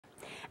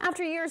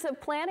After years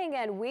of planning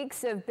and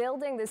weeks of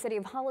building, the city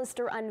of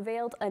Hollister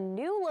unveiled a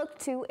new look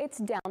to its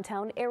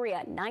downtown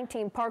area.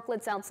 19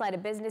 parklets outside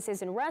of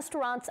businesses and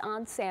restaurants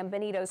on San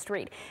Benito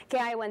Street.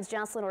 KION's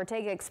Jocelyn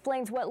Ortega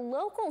explains what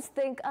locals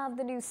think of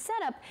the new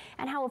setup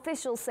and how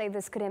officials say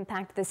this could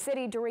impact the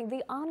city during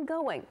the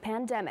ongoing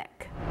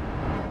pandemic.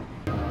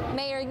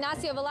 Mayor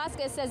Ignacio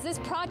Velasquez says this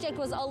project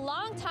was a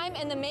long time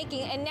in the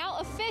making, and now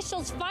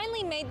officials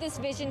finally made this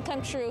vision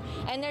come true.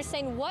 And they're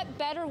saying what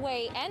better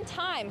way and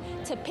time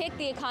to pick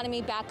the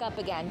economy back up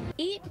again.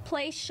 Eat,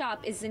 play,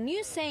 shop is the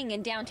new saying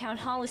in downtown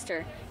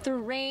Hollister.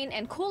 Through rain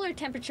and cooler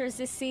temperatures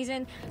this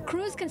season,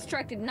 crews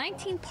constructed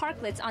 19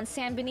 parklets on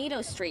San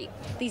Benito Street.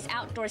 These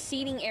outdoor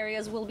seating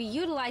areas will be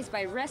utilized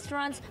by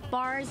restaurants,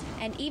 bars,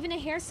 and even a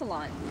hair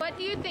salon. What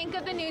do you think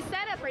of the new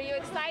setup? Are you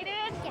excited?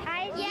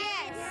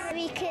 Yes.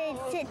 We could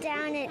sit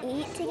down and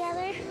eat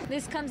together.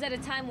 This comes at a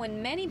time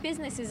when many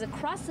businesses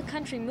across the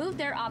country moved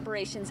their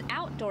operations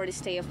outdoor to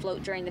stay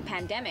afloat during the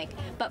pandemic.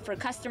 But for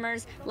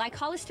customers like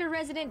Hollister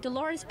resident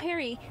Dolores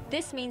Perry,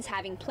 this means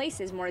having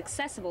places more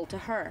accessible to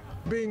her.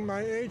 Being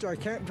my age, I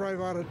can't drive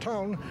out of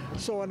town,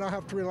 so I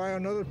have to rely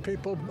on other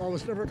people. I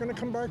was never going to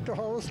come back to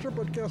Hollister,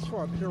 but guess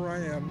what? Here I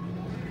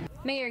am.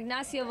 Mayor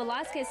Ignacio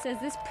Velasquez says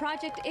this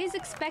project is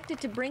expected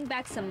to bring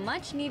back some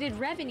much-needed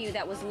revenue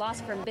that was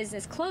lost from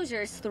business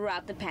closures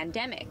throughout the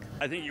pandemic.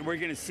 I think we're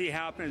going to see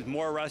happen is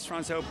more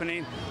restaurants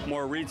opening,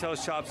 more retail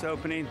shops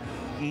opening,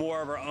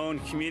 more of our own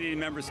community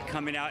members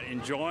coming out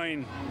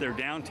enjoying their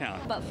downtown.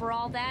 But for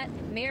all that,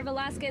 Mayor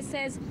Velasquez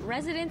says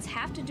residents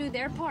have to do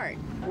their part.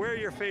 Wear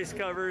your face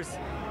covers,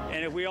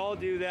 and if we all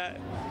do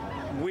that,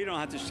 we don't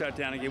have to shut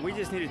down again. We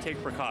just need to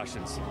take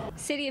precautions.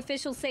 City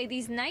officials say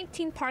these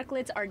 19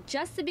 parklets are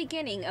just the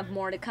beginning of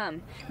more to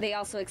come. They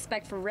also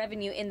expect for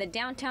revenue in the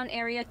downtown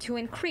area to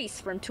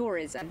increase from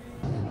tourism.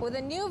 With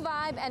a new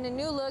vibe and a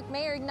new look,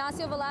 Mayor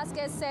Ignacio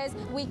Velasquez says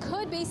we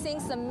could be seeing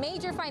some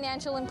major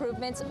financial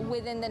improvements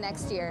within the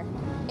next year.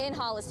 In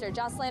Hollister,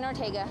 Jocelyn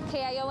Ortega,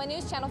 KION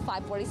News Channel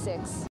 546.